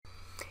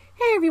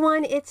Hey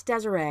everyone, it's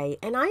Desiree,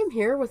 and I'm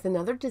here with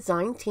another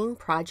design team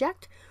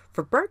project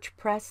for Birch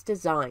Press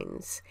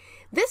Designs.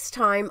 This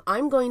time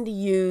I'm going to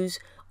use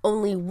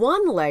only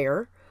one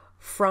layer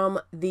from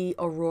the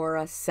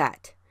Aurora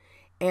set.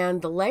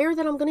 And the layer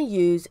that I'm going to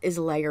use is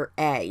layer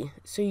A.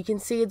 So you can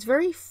see it's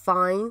very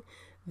fine,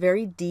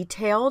 very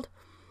detailed,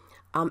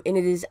 and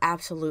it is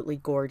absolutely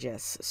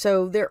gorgeous.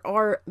 So there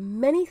are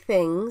many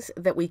things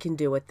that we can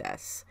do with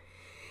this.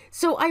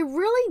 So I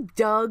really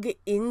dug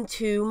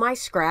into my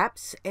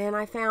scraps and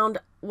I found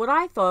what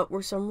I thought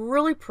were some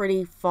really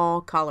pretty fall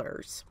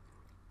colors.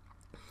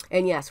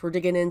 And yes, we're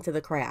digging into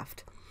the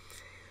craft.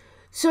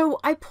 So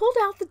I pulled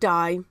out the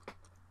die,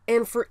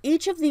 and for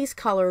each of these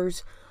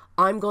colors,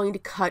 I'm going to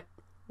cut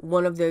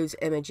one of those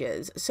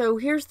images. So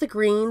here's the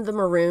green, the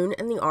maroon,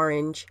 and the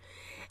orange.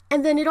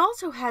 And then it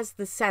also has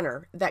the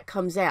center that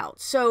comes out.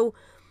 So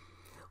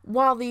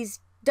while these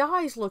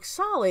dies look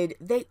solid,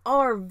 they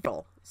are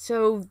brittle.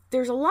 So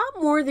there's a lot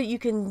more that you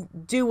can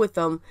do with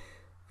them.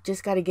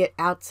 Just got to get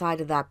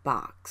outside of that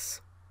box.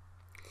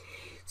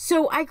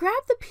 So I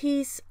grabbed the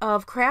piece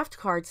of craft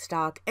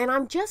cardstock and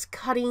I'm just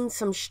cutting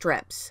some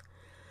strips.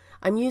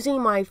 I'm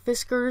using my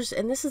Fiskars,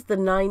 and this is the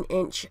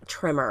 9-inch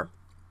trimmer.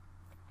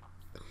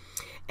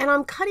 And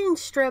I'm cutting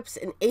strips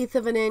 1/8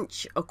 of an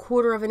inch,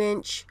 1/4 of an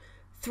inch,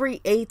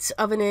 3/8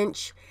 of an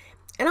inch.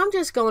 And I'm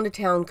just going to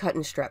town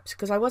cutting strips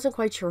because I wasn't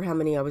quite sure how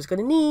many I was going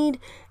to need,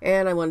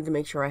 and I wanted to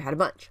make sure I had a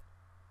bunch.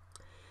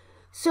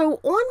 So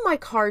on my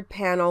card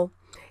panel,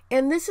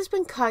 and this has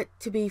been cut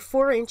to be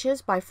 4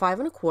 inches by 5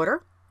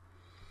 1/4,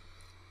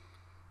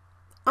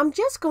 I'm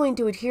just going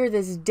to adhere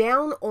this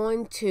down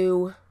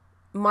onto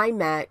my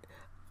mat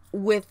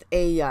with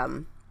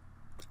a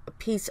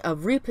piece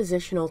of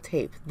repositional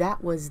tape.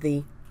 That was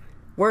the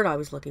word I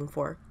was looking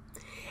for.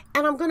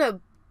 And I'm going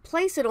to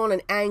place it on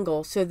an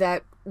angle so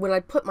that when I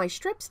put my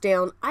strips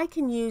down, I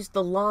can use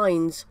the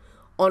lines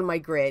on my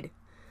grid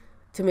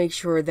to make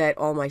sure that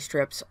all my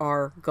strips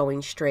are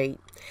going straight.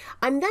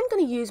 I'm then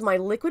going to use my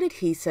liquid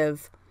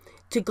adhesive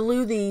to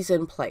glue these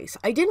in place.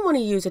 I didn't want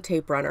to use a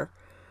tape runner,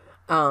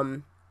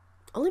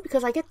 only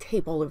because I get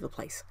tape all over the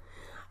place.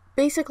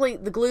 Basically,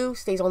 the glue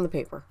stays on the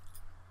paper.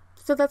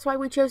 So that's why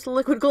we chose the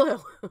liquid glue.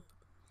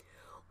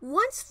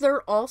 Once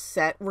they're all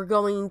set, we're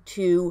going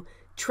to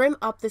trim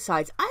up the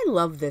sides. I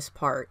love this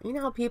part. You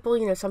know how people,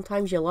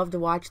 sometimes you love to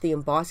watch the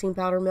embossing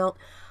powder melt?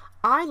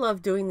 I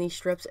love doing these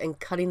strips and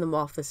cutting them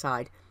off the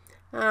side.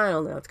 I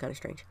don't know, it's kind of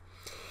strange.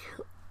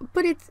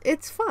 But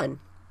it's fun.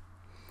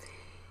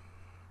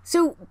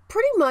 So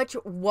pretty much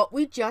what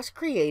we just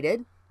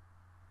created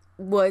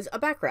was a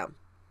background.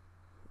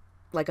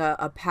 Like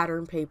a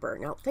pattern paper.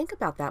 Now think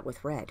about that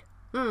with red.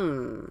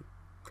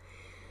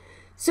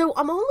 So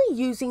I'm only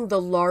using the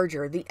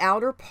larger, the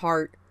outer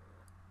part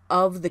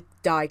of the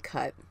die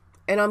cut.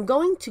 And I'm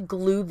going to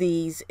glue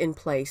these in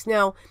place.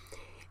 Now,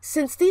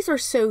 since these are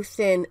so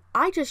thin,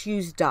 I just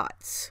use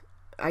dots.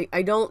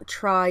 I don't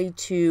try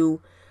to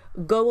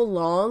go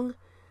along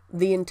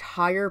the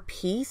entire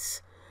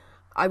piece.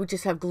 I would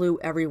just have glue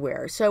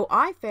everywhere. So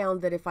I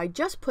found that if I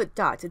just put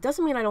dots, it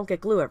doesn't mean I don't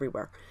get glue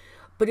everywhere,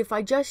 but if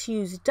I just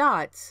use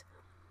dots,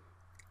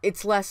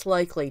 it's less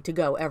likely to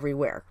go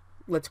everywhere.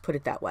 Let's put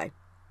it that way.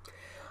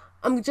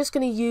 I'm just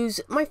going to use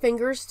my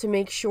fingers to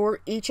make sure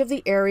each of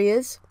the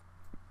areas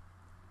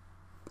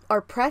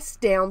are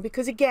pressed down,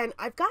 because again,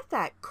 I've got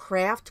that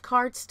craft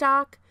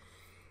cardstock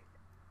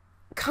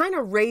kind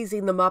of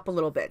raising them up a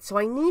little bit. So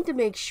I need to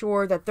make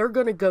sure that they're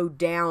going to go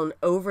down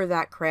over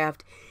that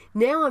craft.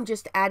 Now I'm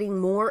just adding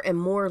more and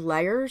more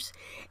layers,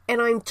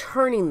 and I'm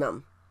turning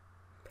them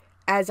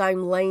as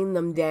I'm laying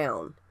them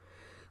down.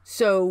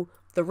 So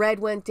the red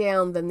went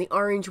down, then the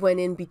orange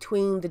went in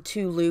between the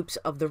two loops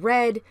of the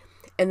red,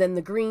 and then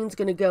the green's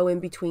going to go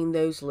in between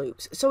those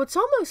loops. So it's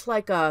almost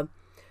like a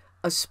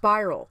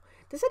spiral.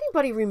 Does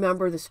anybody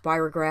remember the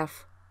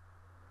spirograph?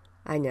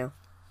 I know.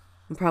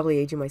 I'm probably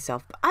aging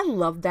myself, but I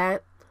love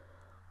that.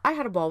 I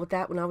had a ball with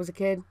that when I was a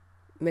kid,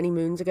 many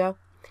moons ago.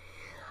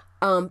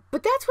 But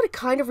that's what it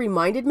kind of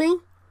reminded me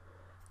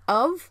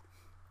of.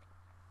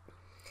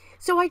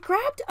 So I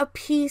grabbed a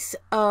piece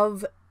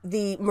of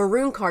the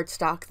maroon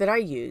cardstock that I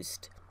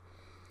used,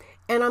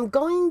 and I'm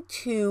going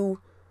to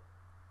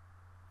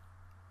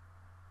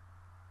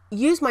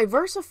use my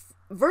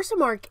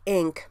Versamark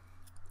ink,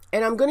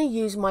 and I'm going to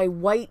use my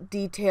white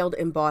detailed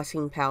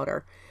embossing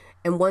powder.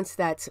 And once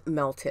that's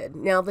melted.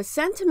 Now the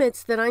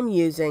sentiments that I'm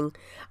using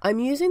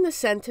the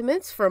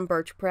sentiments from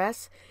Birch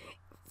Press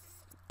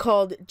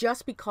called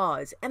Just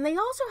Because. And they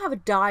also have a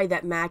die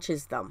that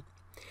matches them.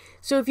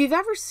 So if you've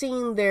ever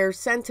seen their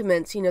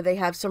sentiments, they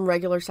have some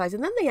regular size,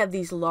 and then they have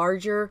these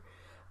larger,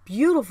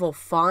 beautiful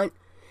font.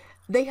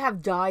 They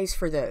have dies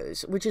for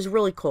those, which is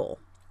really cool.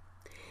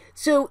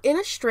 So in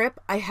a strip,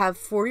 I have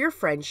For Your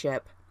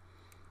Friendship.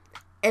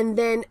 And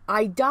then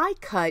I die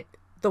cut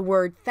the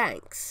word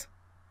thanks.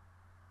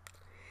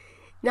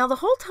 Now, the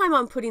whole time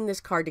I'm putting this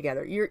card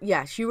together,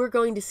 yes, you are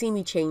going to see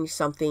me change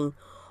something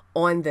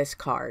on this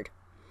card.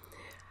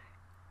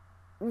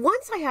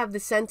 Once I have the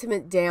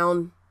sentiment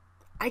down,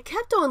 I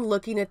kept on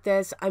looking at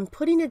this. I'm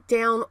putting it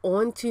down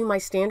onto my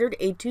standard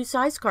A2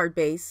 size card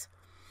base,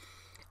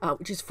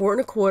 which is 4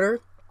 1/4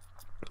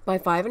 by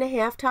 5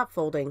 1/2 top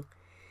folding.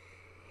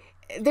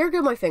 There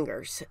go my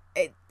fingers.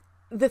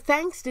 The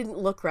thanks didn't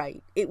look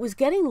right. It was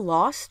getting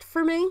lost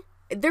for me.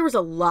 There was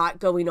a lot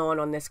going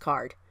on this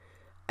card,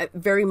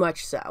 very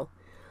much so.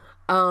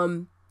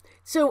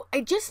 So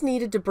I just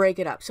needed to break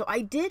it up. So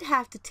I did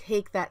have to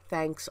take that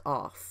thanks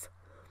off.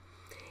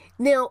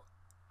 Now,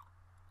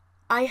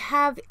 I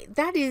have,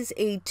 that is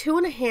a 2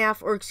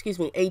 1/2, or excuse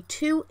me, a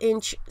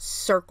 2-inch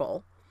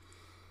circle.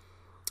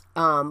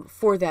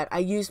 For that, I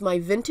used my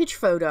vintage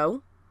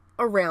photo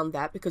around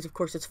that because, of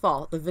course, it's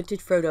fall. The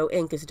vintage photo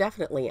ink is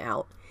definitely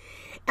out.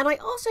 And I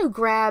also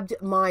grabbed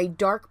my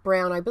dark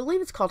brown, I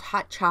believe it's called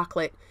hot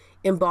chocolate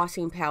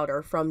embossing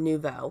powder from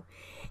Nouveau.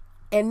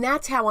 And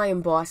that's how I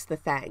embossed the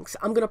thanks.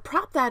 I'm going to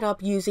prop that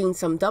up using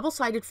some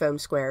double-sided foam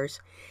squares,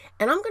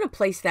 and I'm going to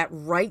place that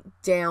right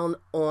down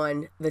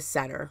on the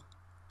center.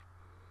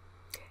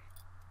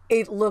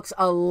 It looks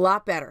a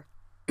lot better,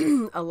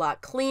 a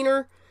lot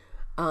cleaner.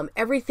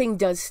 Everything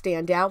does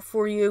stand out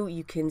for you.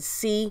 You can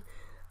see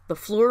the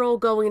floral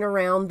going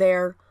around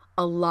there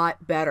a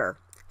lot better.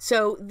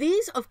 So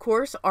these, of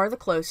course, are the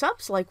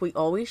close-ups like we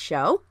always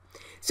show.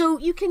 So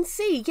you can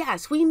see,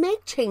 yes, we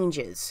make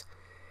changes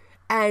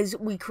as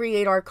we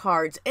create our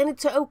cards, and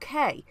it's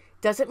okay.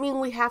 Doesn't mean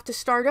we have to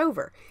start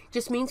over.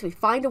 Just means we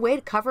find a way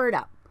to cover it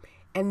up.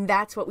 And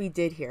that's what we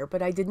did here,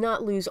 but I did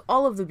not lose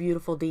all of the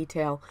beautiful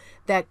detail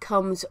that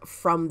comes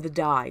from the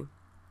die.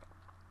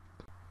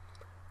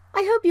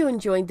 I hope you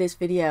enjoyed this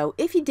video.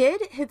 If you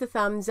did, hit the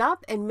thumbs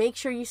up and make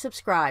sure you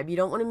subscribe. You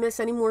don't want to miss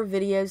any more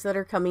videos that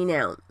are coming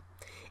out.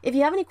 If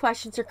you have any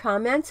questions or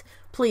comments,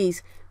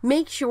 please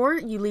make sure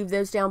you leave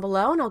those down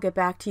below and I'll get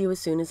back to you as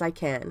soon as I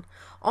can.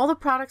 All the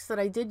products that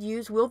I did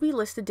use will be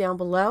listed down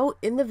below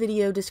in the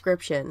video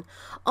description,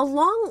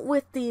 along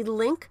with the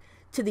link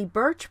to the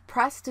Birch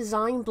Press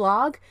Design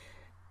blog.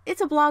 It's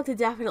a blog to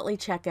definitely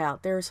check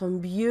out. There are some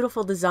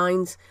beautiful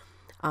designs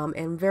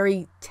and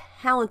very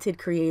talented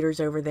creators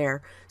over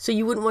there, so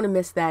you wouldn't want to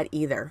miss that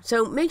either.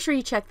 So make sure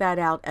you check that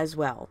out as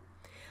well.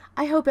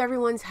 I hope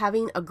everyone's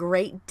having a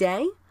great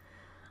day.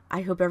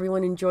 I hope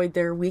everyone enjoyed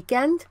their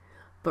weekend,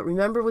 but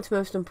remember what's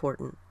most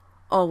important.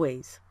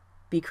 Always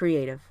be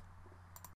creative.